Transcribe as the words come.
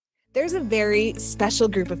There's a very special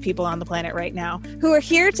group of people on the planet right now who are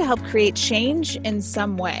here to help create change in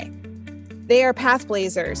some way. They are path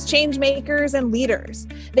blazers, change makers, and leaders.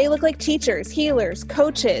 They look like teachers, healers,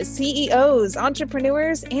 coaches, CEOs,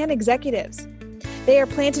 entrepreneurs, and executives. They are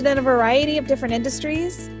planted in a variety of different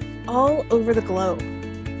industries all over the globe.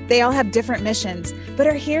 They all have different missions, but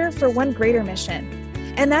are here for one greater mission,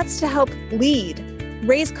 and that's to help lead,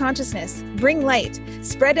 raise consciousness, bring light,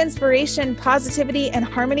 spread inspiration, positivity, and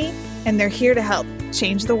harmony, and they're here to help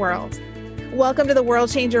change the world. Welcome to the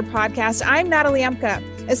World Changer Podcast. I'm Natalie Emka,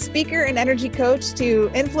 a speaker and energy coach to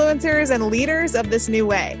influencers and leaders of this new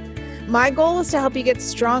way. My goal is to help you get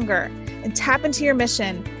stronger and tap into your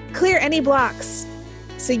mission, clear any blocks,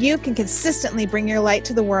 so you can consistently bring your light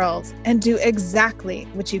to the world and do exactly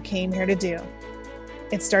what you came here to do.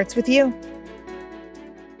 It starts with you.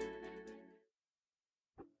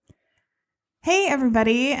 Hey,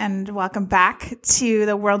 everybody, and welcome back to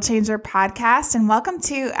the World Changer Podcast, and welcome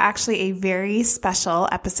to actually a very special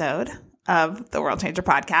episode of the World Changer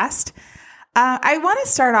Podcast. I want to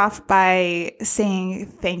start off by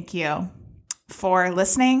saying thank you for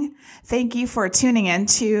listening. Thank you for tuning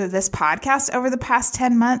into this podcast over the past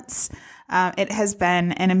 10 months. It has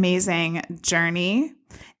been an amazing journey,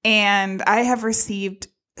 and I have received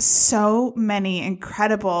so many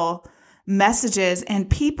incredible messages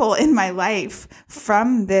and people in my life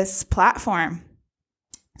from this platform.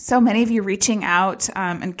 So many of you reaching out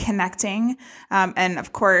and connecting, and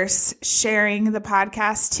of course, sharing the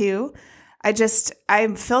podcast too.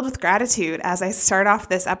 I'm filled with gratitude as I start off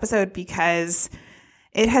this episode because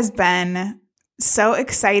it has been so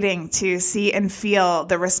exciting to see and feel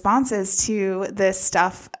the responses to this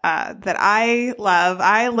stuff that I love,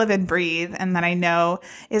 I live and breathe, and that I know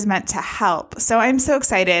is meant to help. So I'm so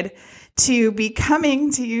excited to be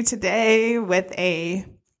coming to you today with an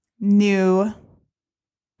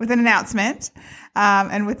announcement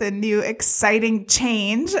and with a new exciting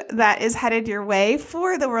change that is headed your way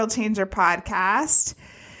for the World Changer Podcast.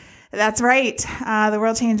 That's right. The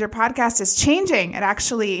World Changer Podcast is changing. It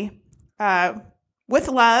actually, with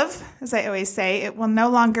love, as I always say, it will no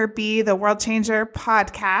longer be the World Changer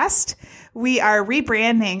Podcast. We are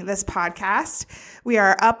rebranding this podcast. We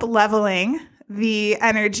are up-leveling the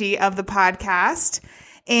energy of the podcast.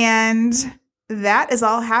 And that is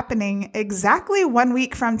all happening exactly 1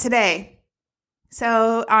 week from today.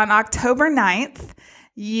 So on October 9th,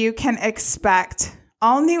 you can expect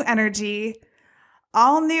all new energy,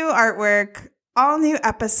 all new artwork, all new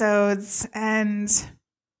episodes, and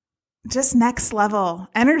just next level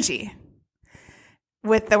energy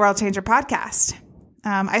with the World Changer Podcast.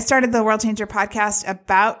 I started the World Changer Podcast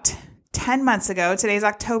about 10 months ago. Today's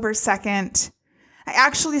October 2nd. I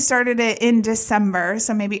actually started it in December,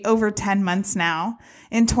 so maybe over 10 months now,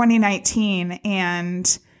 in 2019.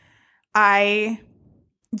 And I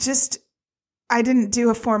didn't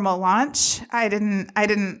do a formal launch. I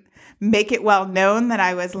didn't make it well known that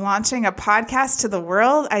I was launching a podcast to the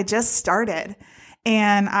world. I just started.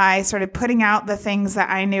 And I started putting out the things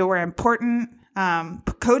that I knew were important.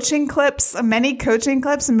 Coaching clips, many coaching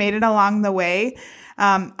clips made it along the way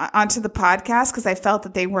onto the podcast because I felt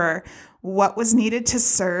that they were what was needed to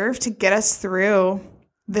serve to get us through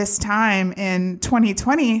this time in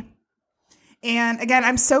 2020. And again,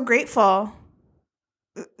 I'm so grateful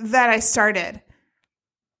that I started.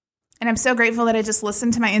 And I'm so grateful that I just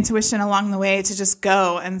listened to my intuition along the way to just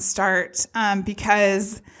go and start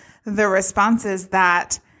because the responses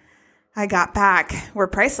that I got back were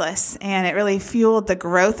priceless. And it really fueled the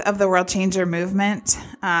growth of the World Changer movement.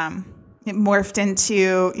 It morphed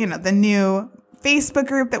into, the new Facebook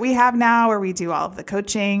group that we have now where we do all of the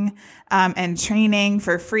coaching and training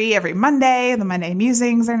for free every Monday. The Monday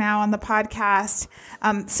Musings are now on the podcast.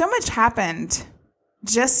 So much happened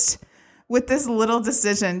just with this little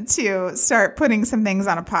decision to start putting some things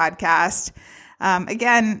on a podcast.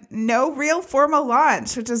 Again, no real formal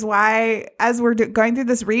launch, which is why as we're going through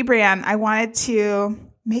this rebrand, I wanted to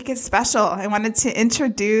make it special. I wanted to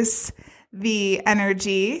introduce the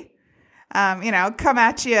energy come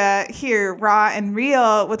at you here raw and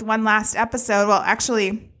real with one last episode. Well,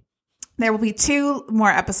 actually, there will be 2 more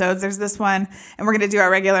episodes. There's this one, and we're going to do our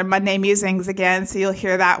regular Monday Musings again. So you'll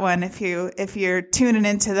hear that one if you're tuning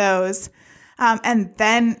into those. And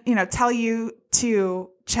then, tell you to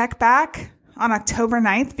check back on October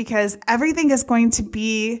 9th because everything is going to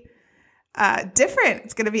be different.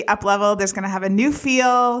 It's going to be up leveled. There's going to have a new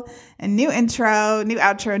feel, a new intro, new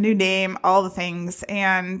outro, new name, all the things.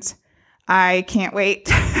 And I can't wait.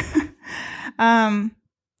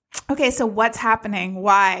 Okay, so what's happening?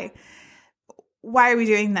 Why are we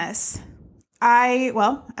doing this?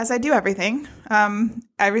 As I do everything,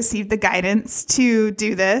 I received the guidance to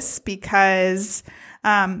do this because,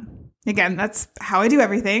 again, that's how I do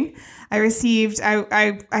everything. I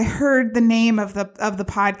heard the name of the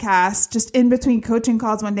podcast just in between coaching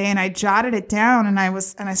calls one day, and I jotted it down, and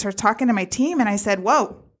I started talking to my team, and I said,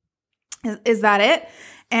 "Whoa, is that it?"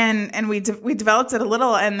 And we developed it a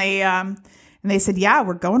little, and they said, "Yeah,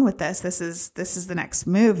 we're going with this. This is the next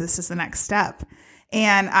move. This is the next step."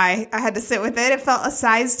 And I had to sit with it. It felt a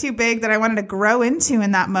size too big that I wanted to grow into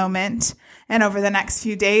in that moment and over the next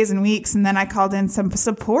few days and weeks. And then I called in some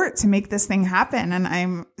support to make this thing happen. And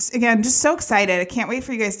I'm, again, just so excited. I can't wait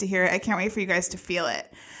for you guys to hear it. I can't wait for you guys to feel it.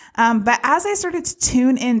 But as I started to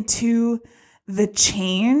tune into the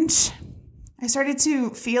change, I started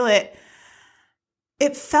to feel it.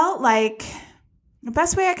 It felt like, the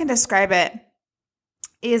best way I can describe it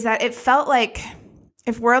is that it felt like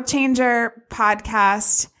if World Changer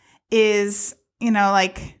podcast is,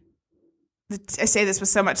 like, I say this with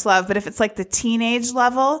so much love, but if it's like the teenage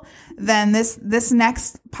level, then this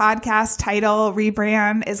next podcast title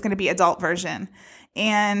rebrand is going to be adult version.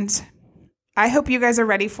 And I hope you guys are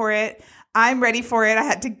ready for it. I'm ready for it. I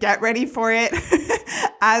had to get ready for it.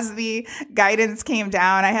 As the guidance came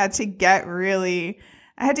down, I had to get really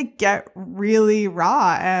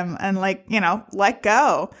raw and let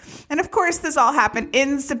go. And of course, this all happened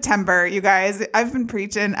in September, you guys. I've been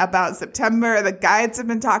preaching about September. The guides have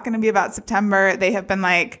been talking to me about September. They have been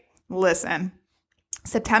like, listen,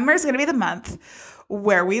 September is going to be the month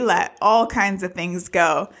where we let all kinds of things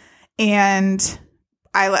go. And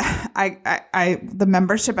the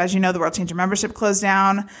membership, as you know, the World Changer membership closed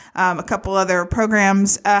down. A couple other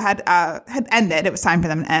programs had ended. It was time for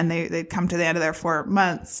them to end. They'd come to the end of their 4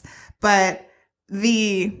 months. But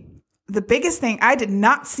the biggest thing I did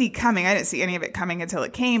not see coming, I didn't see any of it coming until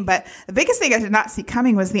it came, but the biggest thing I did not see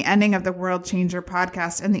coming was the ending of the World Changer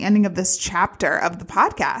podcast and the ending of this chapter of the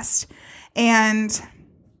podcast. And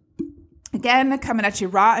again, coming at you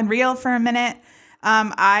raw and real for a minute.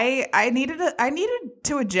 I needed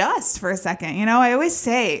to adjust for a second. I always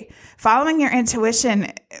say following your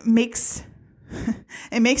intuition makes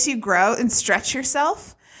you grow and stretch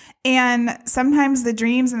yourself. And sometimes the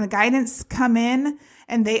dreams and the guidance come in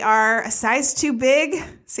and they are a size too big.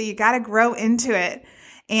 So you got to grow into it.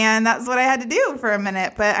 And that's what I had to do for a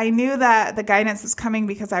minute. But I knew that the guidance was coming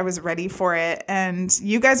because I was ready for it. And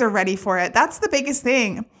you guys are ready for it. That's the biggest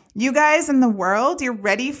thing. You guys in the world, you're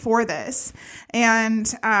ready for this.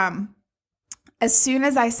 And as soon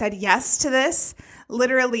as I said yes to this,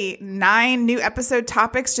 literally 9 new episode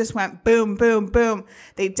topics just went boom, boom, boom.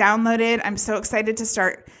 They downloaded. I'm so excited to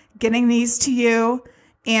start getting these to you.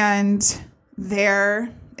 And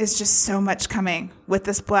there is just so much coming with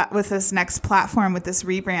this next platform, with this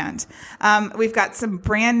rebrand. We've got some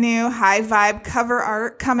brand new high vibe cover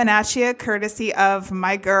art coming at you, courtesy of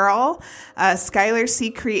my girl, Skylar C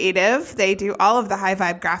Creative. They do all of the high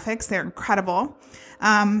vibe graphics. They're incredible.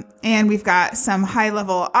 And we've got some high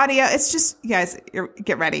level audio. It's just, you guys,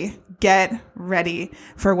 get ready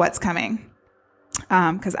for what's coming.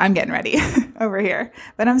 'Cause I'm getting ready over here,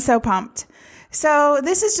 but I'm so pumped. So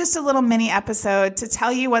this is just a little mini episode to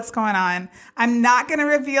tell you what's going on. I'm not going to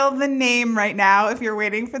reveal the name right now. If you're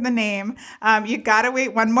waiting for the name, you got to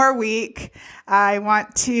wait one more week. I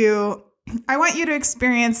want you to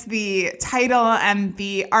experience the title and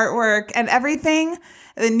the artwork and everything,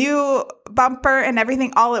 the new bumper and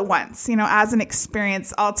everything all at once, as an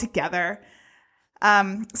experience all together. So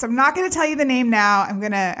I'm not going to tell you the name now. I'm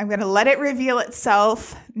going to let it reveal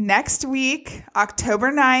itself next week,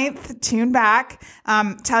 October 9th. Tune back.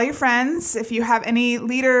 Tell your friends if you have any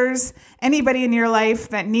leaders, anybody in your life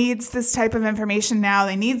that needs this type of information now,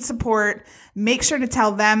 they need support. Make sure to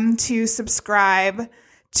tell them to subscribe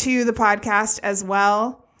to the podcast as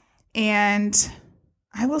well. And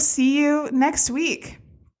I will see you next week.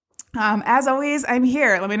 As always, I'm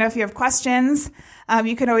here. Let me know if you have questions.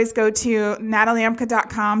 You can always go to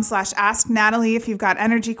natalieamka.com/asknatalie if you've got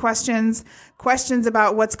energy questions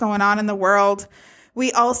about what's going on in the world.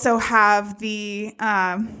 We also have the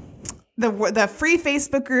free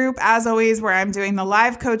Facebook group, as always, where I'm doing the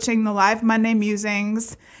live coaching, the live Monday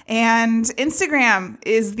musings, and Instagram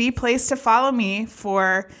is the place to follow me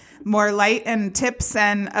for more light and tips,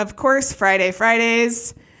 and of course,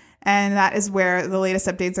 Fridays. And that is where the latest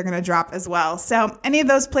updates are going to drop as well. So any of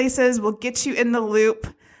those places will get you in the loop.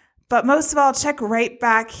 But most of all, check right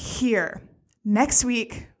back here next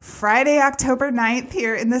week, Friday, October 9th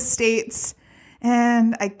here in the States.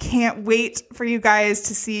 And I can't wait for you guys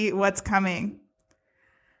to see what's coming.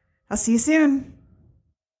 I'll see you soon.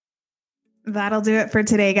 That'll do it for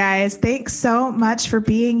today, guys. Thanks so much for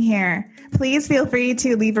being here. Please feel free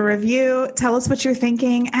to leave a review, tell us what you're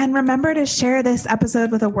thinking, and remember to share this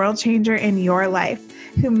episode with a world changer in your life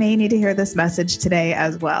who may need to hear this message today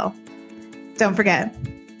as well. Don't forget,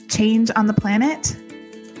 change on the planet,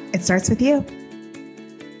 it starts with you.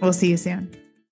 We'll see you soon.